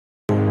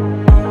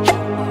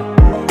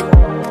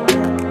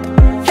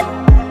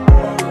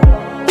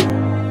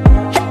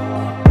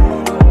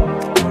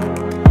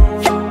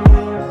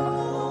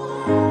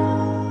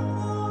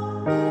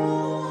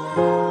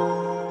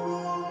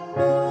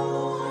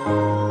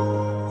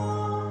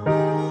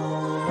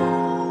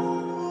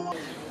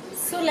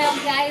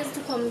guys,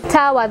 tuko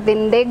mtaa wa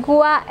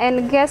Ndegwa,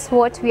 and guess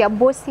what? We are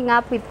boosting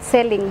up with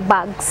selling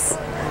bags.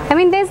 I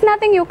mean, there's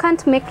nothing you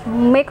can't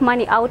make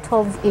money out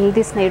of in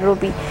this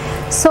Nairobi.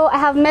 So I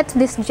have met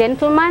this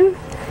gentleman.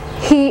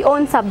 He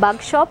owns a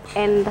bag shop,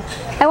 and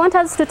I want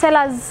us to tell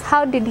us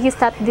how did he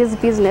start this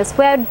business.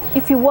 Where,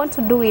 if you want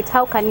to do it,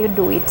 how can you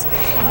do it?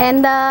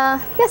 And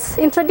yes,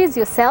 introduce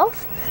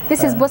yourself.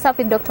 This is Boss Up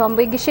with Dr.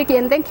 Ambwegishiki,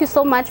 and thank you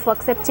so much for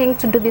accepting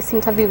to do this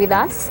interview with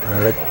us.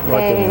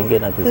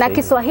 Na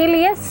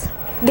Kiswahili, yes.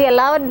 Be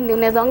allowed,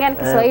 unaweza ongea na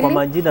Kiswahili. Kwa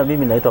majina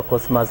mimi naitwa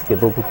Cosmas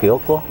Kebuku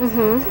Kioko.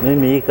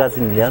 Mimi hii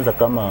kazi nilianza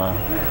kama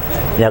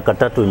miaka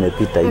 3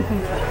 imepita hivi.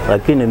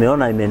 Lakini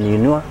nimeona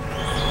imeniinua.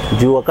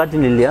 Juu wakati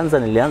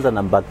nilianza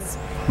na bags,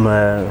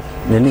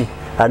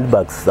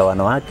 handbags za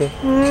wanawake.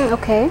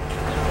 Okay.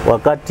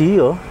 Wakati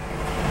hiyo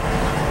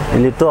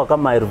nilitoa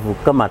kama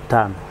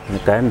 5,000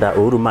 nikaenda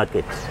Uhuru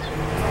Market.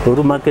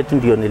 Uhuru Market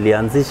ndio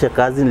nilianzisha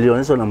kazi,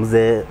 nilionyeshwa na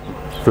mzee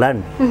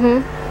fulani.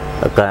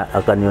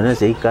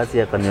 Akanionyesha hii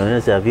kazi,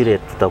 akanionyesha vile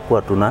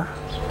tutakuwa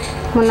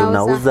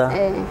tunauza.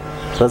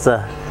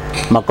 Sasa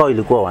makao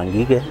ilikuwa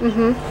Wangige.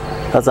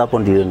 Sasa hapo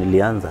ndio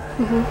nilianza.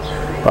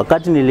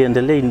 Wakati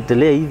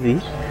niliendelea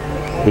hivi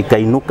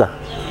ikainuka.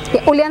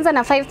 Ulianza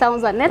na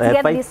 5,000.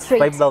 Let's get this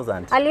straight.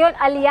 5,000.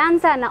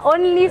 Alianza na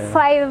only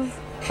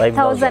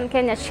 5,000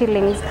 Kenya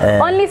shillings.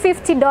 Only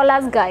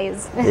 $50,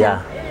 guys. Yeah.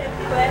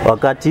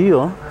 Wakati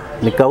hiyo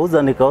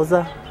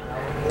nikauza,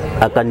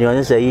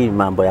 akanionyesha hii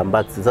mambo ya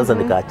bags. Sasa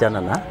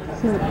nikaachana na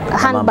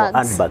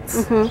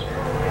handbags.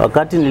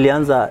 Wakati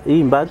nilianza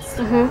hii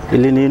bags,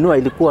 iliniinua,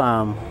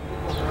 ilikuwa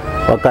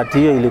wakati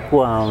hiyo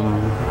ilikuwa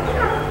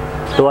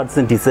towards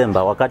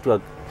December, wakati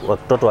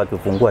watoto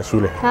wakifungua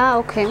shule.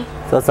 Okay.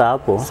 Sasa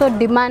hapo, so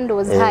demand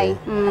was high.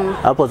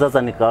 Hapo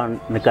sasa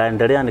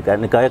nikaendelea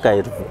nikaweka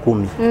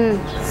 10,000.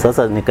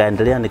 Sasa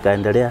nikaendelea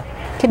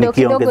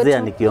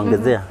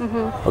nikiongezea.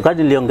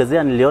 Wakati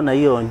niliongezea, niliona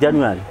hiyo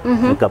January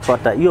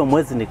nikapata hiyo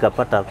mwezi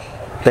nikapata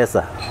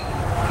pesa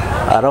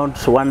around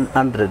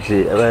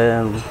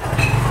 100,000.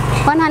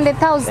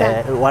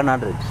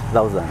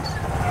 100,000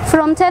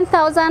 from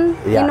 10,000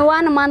 in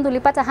 1 month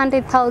ulipata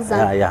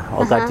 100,000. Yeah.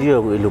 Wakati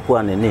hiyo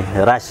ilikuwa nini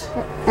rush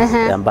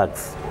ya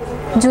bags.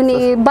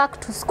 Juni back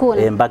to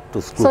school. Back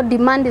to school. So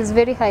demand is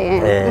very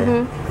high.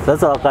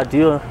 Sasa wakati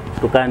hiyo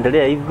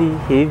tukaendelea hivi.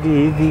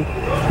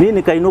 Mimi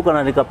nikainuka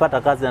na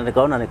nikapata kazi na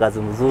nikaona ni kazi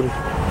mzuri.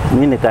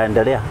 Mimi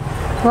nikaendelea.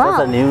 Wow.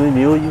 Sasa ni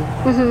huyu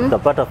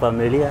nikapata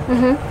familia.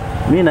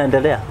 Mimi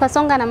naendelea.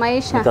 Kasonga na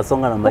maisha.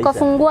 Nikasonga na maisha.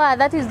 Ukafungua,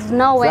 that is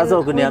now when sasa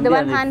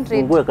ukiniambia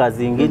nifungue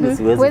kazi nyingine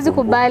siwezi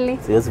kubali.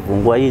 Siwezi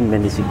fungua, hii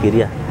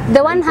nimenishikilia.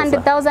 The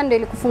 100,000 ndio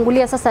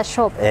ilikufungulia sasa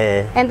shop.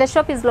 And the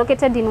shop is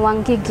located in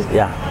Wangigi.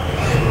 Yeah.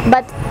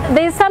 But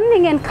there is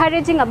something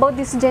encouraging about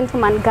this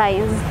gentleman,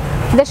 guys.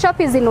 The shop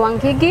is in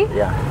Wangigi.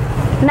 Yeah.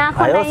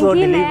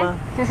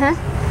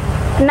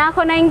 Na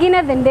kuna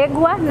ingine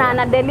Ndegwa na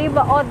ana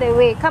deliver all the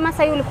way. Kama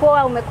sasa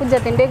ulikuwa umekuja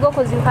Ndegwa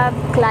because you have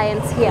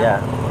clients here. Yeah.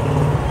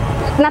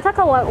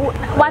 Nataka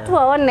watu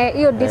waone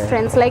hiyo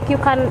difference, like you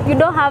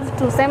don't have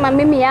to sema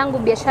mimi yangu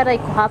biashara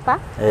iko hapa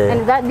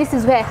and this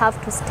is where I have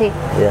to stay.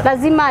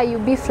 Lazima you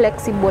be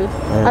flexible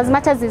as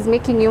much as is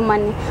making you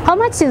money. How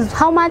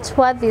much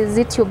worth is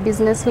it your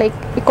business, like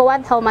iko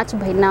worth how much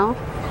by now?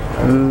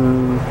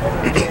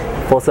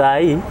 For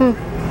sai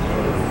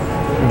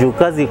juu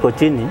kazi iko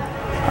chini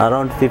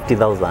around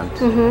 50,000.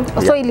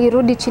 So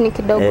ilirudi chini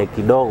kidogo.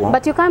 Kidogo.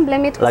 But you can't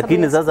blame it.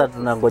 Lakini sasa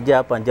tunangojea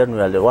hapa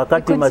January.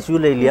 Wakati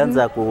mashule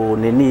ilianza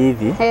kunini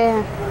hivi.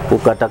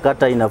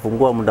 Kukatakata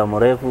inafungua muda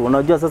mrefu.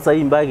 Unajua sasa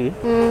hii mbagi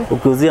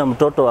ukiuzia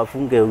mtoto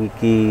afunge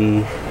wiki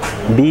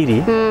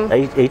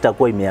 2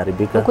 haitakuwa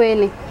imeharibika.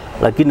 Kweli.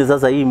 Lakini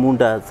sasa hii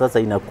muda sasa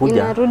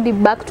inakuja. Inarudi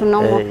back to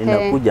normal.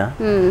 Inakuja.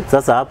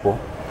 Sasa hapo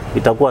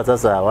itakuwa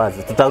sasa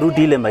wazi.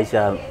 Tutarudi ile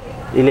maisha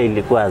ile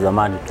ilikuwa ya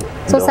zamani tu.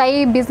 So sasa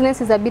hii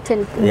business is a bit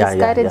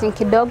discouraging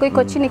kidogo,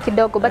 iko chini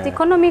kidogo, but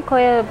economy iko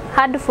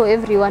hard for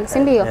everyone, si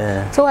ndio?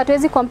 So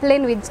hatuwezi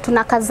complain with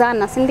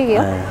tunakazana, si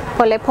ndio?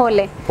 Pole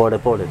pole.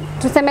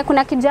 Tuseme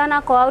kuna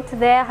kijana kwa out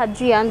there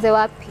hajui anze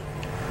wapi.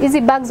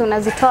 Hizi bags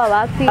unazitoa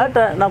wapi?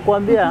 Hata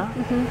nakwambia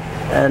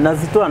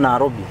nazitoa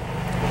Nairobi.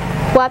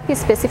 Wapi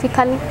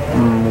specifically?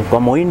 Kwa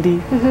Muhindi,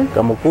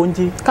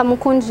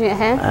 Kamukunji.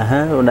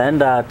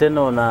 Unaenda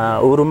tena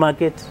na Uhuru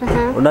Market.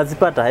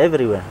 Unazipata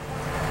everywhere.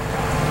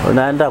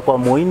 Unaenda kwa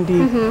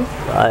Muhindi,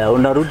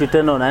 unarudi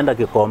tena unaenda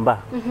Gikomba.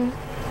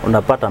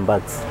 Unapata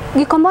bags.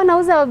 Gikomba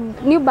unauza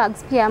new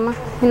bags pia ama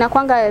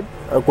inakwanga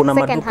kuna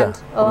maduka.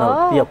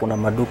 Pia kuna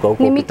maduka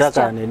huko.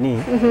 Ukitaka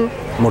nini?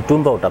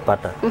 Mtumba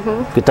utapata.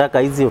 Ukitaka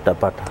hizi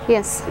utapata.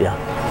 Yes. Yeah.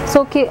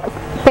 So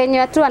penye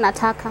watu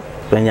anataka.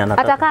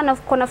 Ataka na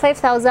kuna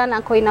 5,000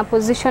 ako in a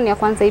position ya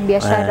kwanza hii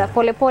biashara.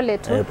 Pole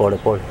tu.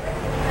 Pole.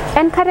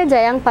 Encourage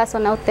a young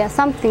person out there,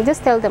 something,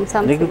 just tell them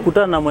something.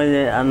 Nikikutana na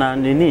mwenye ana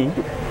nini,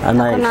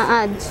 ana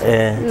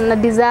urge, na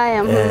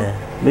desire.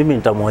 Mimi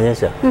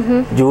nitamuonyesha.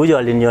 Juu huyo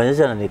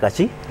alinionyesha na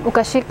nikashika.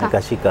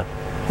 Ukashika.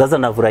 Sasa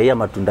nafurahia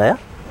matunda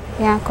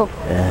yako.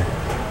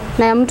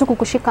 Na ya mtu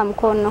kukushika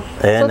mkono.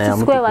 So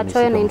tusikue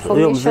wachoyo na information.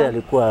 Huyo mzee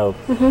alikuwa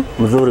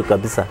mzuri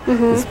kabisa.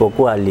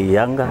 Isipokuwa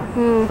aliyanga,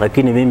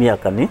 lakini mimi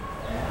akani.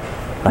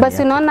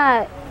 Basi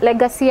unaona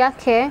legacy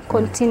yake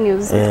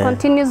continues. It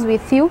continues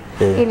with you.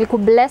 Ili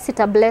kubless,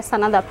 ita bless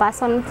another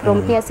person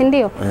from here, si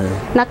ndio?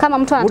 Na kama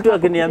mtu anataka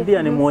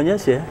akiniambia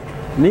nimuonyeshe,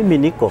 mimi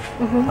niko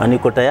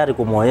niko tayari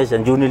kumuonyesha,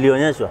 njoo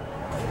nilionyeshwa.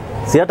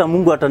 Si hata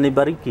Mungu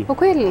atanibariki.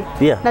 Ukweli?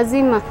 Yeah.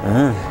 Lazima.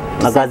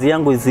 Na kazi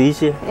yangu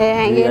isiishe.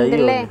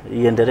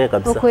 Iendelee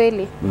kabisa.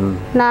 Ukweli.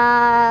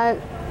 Na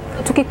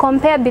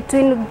tukicompare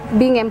between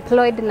being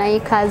employed na hii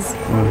kazi.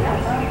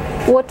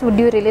 What would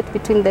you relate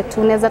between the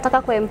two? Unaweza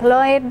taka kuwa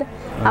employed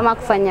ama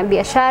kufanya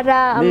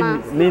biashara ama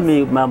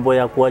mimi mambo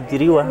ya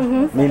kuajiriwa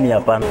mimi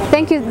hapana.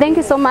 Thank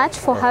you so much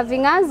for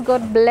having us.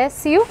 God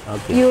bless you.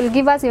 Okay. You will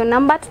give us your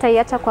number,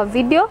 tutaiacha kwa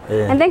video.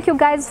 And thank you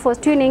guys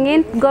for tuning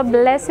in. God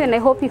bless you and I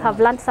hope you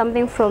have learned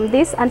something from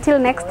this. Until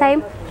next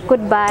time,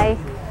 goodbye.